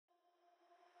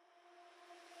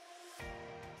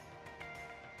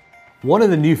One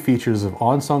of the new features of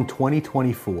OnSong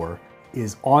 2024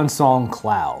 is OnSong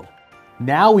Cloud.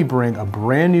 Now we bring a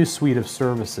brand new suite of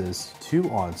services to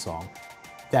OnSong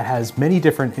that has many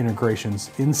different integrations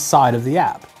inside of the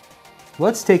app.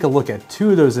 Let's take a look at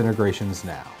two of those integrations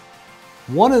now.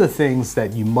 One of the things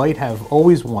that you might have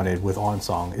always wanted with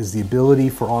OnSong is the ability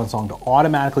for OnSong to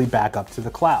automatically back up to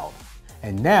the cloud.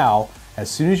 And now,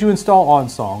 as soon as you install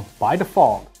OnSong, by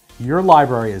default, your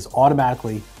library is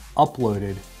automatically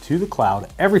uploaded to the cloud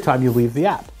every time you leave the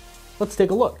app. Let's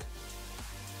take a look.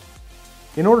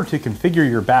 In order to configure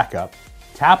your backup,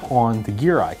 tap on the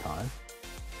gear icon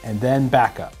and then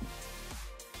backup.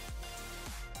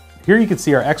 Here you can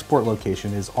see our export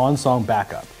location is OnSong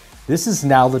Backup. This is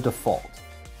now the default.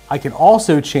 I can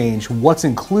also change what's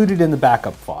included in the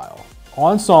backup file.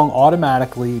 OnSong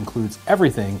automatically includes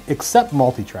everything except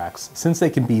multitracks, since they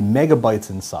can be megabytes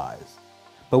in size.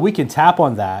 But we can tap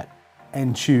on that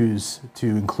and choose to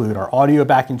include our audio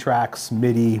backing tracks,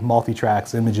 MIDI,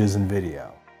 multitracks, images, and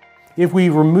video. If we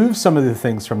remove some of the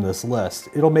things from this list,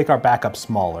 it'll make our backup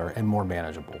smaller and more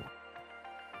manageable.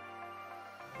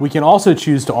 We can also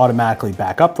choose to automatically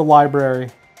back up the library,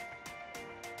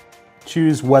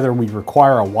 choose whether we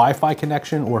require a Wi-Fi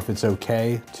connection or if it's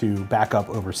okay to back up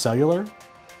over cellular.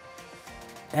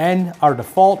 And our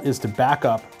default is to back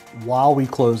up while we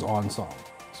close OnSong.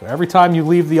 So every time you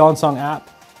leave the OnSong app,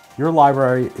 your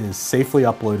library is safely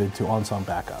uploaded to OnSong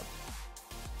Backup.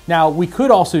 Now, we could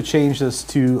also change this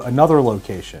to another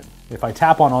location. If I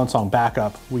tap on OnSong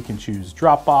Backup, we can choose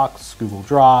Dropbox, Google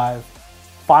Drive,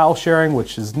 file sharing,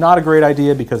 which is not a great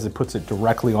idea because it puts it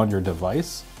directly on your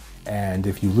device. And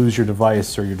if you lose your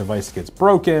device or your device gets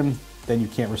broken, then you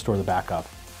can't restore the backup.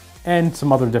 And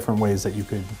some other different ways that you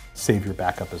could save your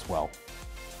backup as well.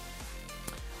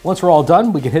 Once we're all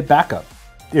done, we can hit backup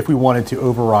if we wanted to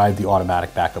override the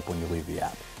automatic backup when you leave the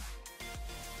app.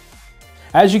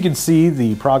 As you can see,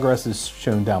 the progress is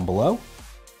shown down below,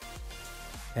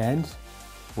 and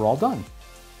we're all done.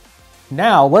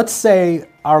 Now, let's say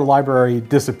our library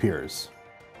disappears.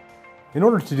 In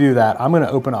order to do that, I'm going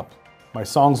to open up my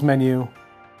Songs menu,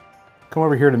 come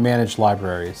over here to Manage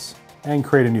Libraries, and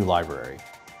create a new library.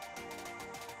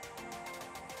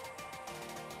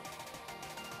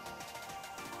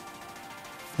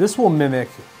 This will mimic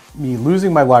me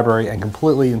losing my library and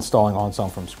completely installing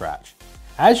OnSong from scratch.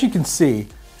 As you can see,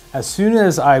 as soon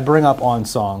as I bring up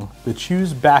OnSong, the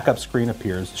Choose Backup screen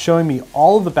appears, showing me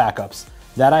all of the backups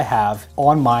that I have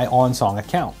on my OnSong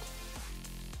account.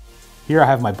 Here I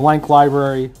have my blank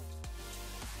library,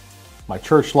 my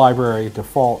church library,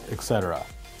 default, etc.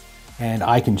 And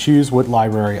I can choose what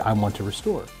library I want to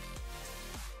restore.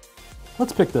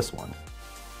 Let's pick this one.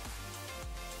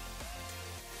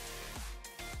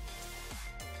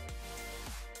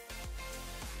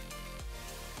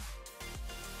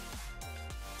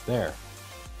 There.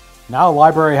 Now the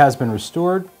library has been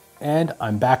restored and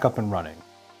I'm back up and running.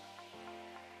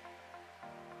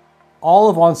 All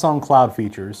of OnSong Cloud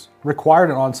features required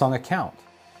an OnSong account,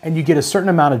 and you get a certain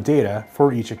amount of data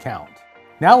for each account.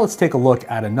 Now let's take a look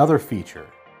at another feature,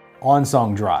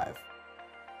 OnSong Drive.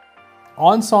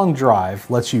 OnSong Drive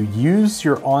lets you use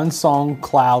your OnSong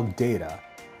Cloud data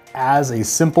as a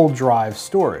simple drive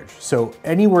storage. So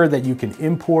anywhere that you can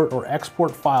import or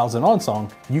export files in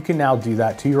OnSong, you can now do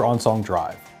that to your OnSong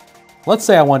Drive. Let's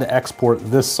say I want to export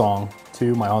this song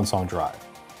to my OnSong Drive.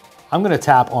 I'm going to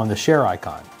tap on the share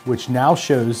icon, which now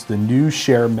shows the new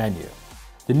share menu.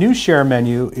 The new share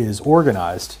menu is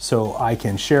organized so I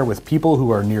can share with people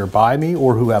who are nearby me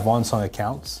or who have OnSong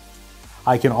accounts.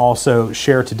 I can also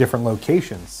share to different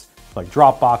locations like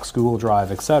Dropbox, Google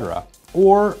Drive, etc.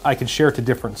 Or I can share to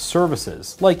different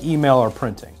services like email or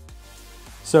printing.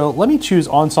 So let me choose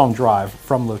OnSong Drive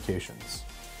from locations.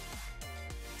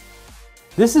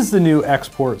 This is the new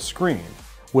export screen,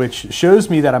 which shows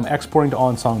me that I'm exporting to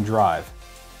OnSong Drive.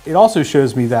 It also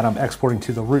shows me that I'm exporting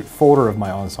to the root folder of my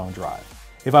OnSong Drive.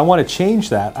 If I want to change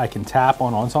that, I can tap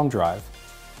on OnSong Drive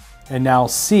and now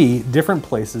see different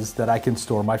places that I can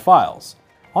store my files.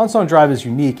 OnSong Drive is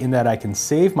unique in that I can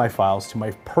save my files to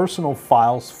my personal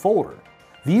files folder.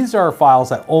 These are files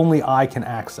that only I can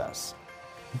access.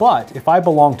 But if I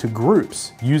belong to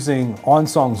groups using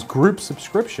OnSong's group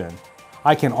subscription,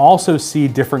 I can also see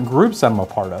different groups that I'm a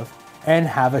part of and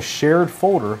have a shared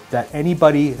folder that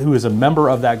anybody who is a member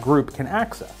of that group can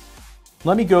access.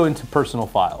 Let me go into personal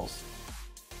files.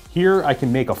 Here I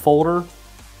can make a folder. I'm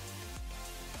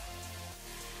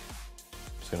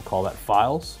just going to call that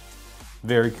Files.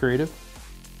 Very creative.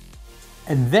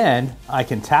 And then I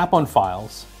can tap on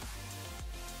Files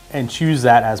and choose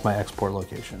that as my export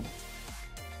location.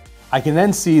 I can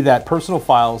then see that Personal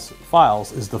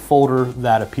Files is the folder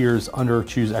that appears under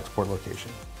Choose Export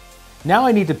Location. Now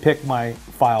I need to pick my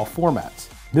file formats.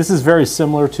 This is very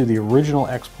similar to the original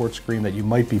export screen that you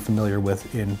might be familiar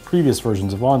with in previous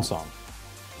versions of OnSong.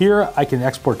 Here I can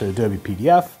export to Adobe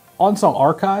PDF, OnSong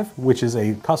Archive, which is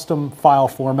a custom file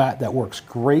format that works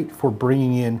great for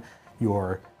bringing in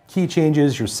your key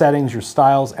changes, your settings, your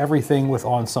styles, everything with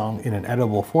OnSong in an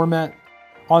editable format.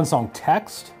 OnSong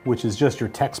Text, which is just your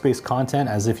text-based content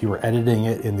as if you were editing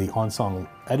it in the OnSong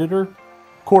editor.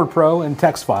 Chord Pro and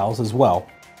text files as well.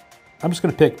 I'm just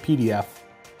going to pick PDF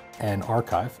and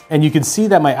Archive. And you can see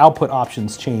that my output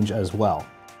options change as well.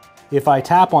 If I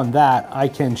tap on that, I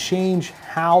can change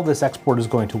how this export is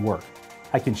going to work.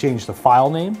 I can change the file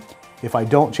name. If I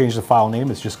don't change the file name,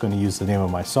 it's just going to use the name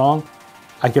of my song.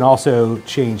 I can also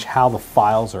change how the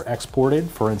files are exported.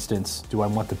 For instance, do I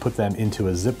want to put them into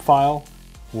a zip file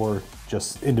or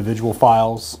just individual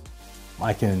files?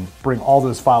 I can bring all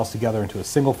those files together into a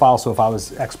single file. So if I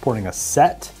was exporting a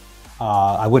set,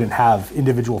 I wouldn't have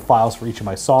individual files for each of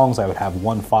my songs. I would have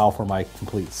one file for my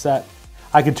complete set.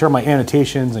 I can turn my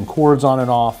annotations and chords on and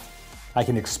off. I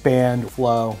can expand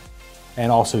flow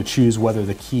and also choose whether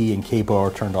the key and capo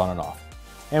are turned on and off.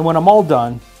 And when I'm all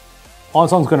done,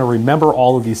 OnSong's going to remember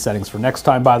all of these settings for next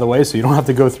time, by the way, so you don't have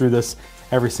to go through this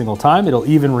every single time. It'll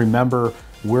even remember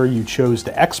where you chose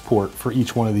to export for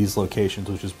each one of these locations,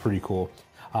 which is pretty cool.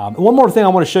 One more thing I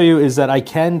want to show you is that I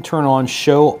can turn on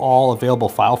show all available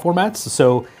file formats.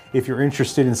 So if you're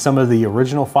interested in some of the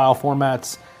original file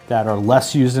formats that are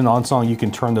less used in OnSong, you can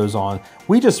turn those on.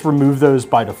 We just remove those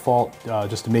by default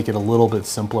just to make it a little bit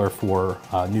simpler for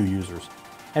new users.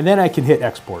 And then I can hit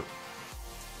export.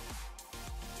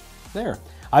 There,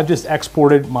 I've just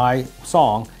exported my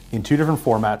song in two different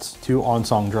formats to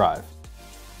OnSong Drive.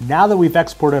 Now that we've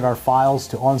exported our files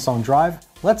to OnSong Drive,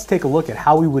 let's take a look at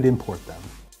how we would import them.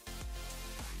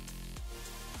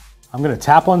 I'm going to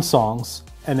tap on Songs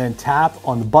and then tap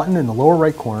on the button in the lower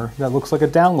right corner that looks like a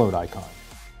download icon.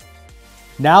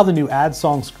 Now the new Add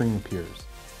Song screen appears,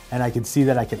 and I can see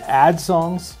that I can add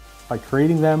songs by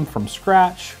creating them from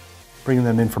scratch, bringing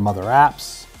them in from other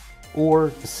apps,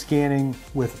 or scanning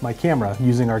with my camera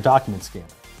using our document scanner.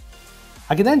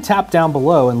 I can then tap down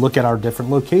below and look at our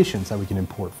different locations that we can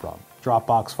import from.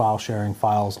 Dropbox, file sharing,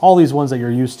 files, all these ones that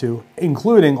you're used to,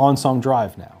 including OnSong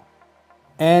Drive now.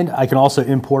 And I can also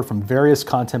import from various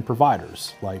content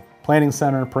providers like Planning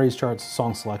Center, Praise Charts,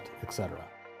 Song Select, etc.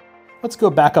 Let's go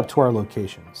back up to our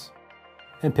locations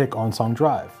and pick OnSong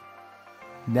Drive.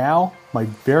 Now my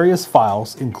various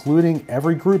files, including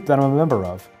every group that I'm a member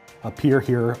of, appear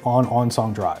here on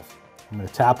OnSong Drive. I'm going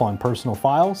to tap on Personal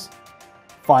Files,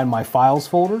 find my Files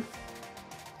folder,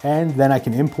 and then I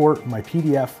can import my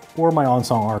PDF or my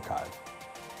OnSong archive.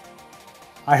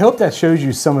 I hope that shows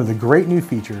you some of the great new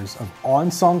features of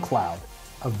OnSong Cloud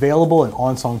available in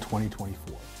OnSong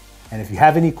 2024. And if you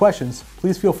have any questions,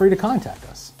 please feel free to contact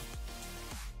us.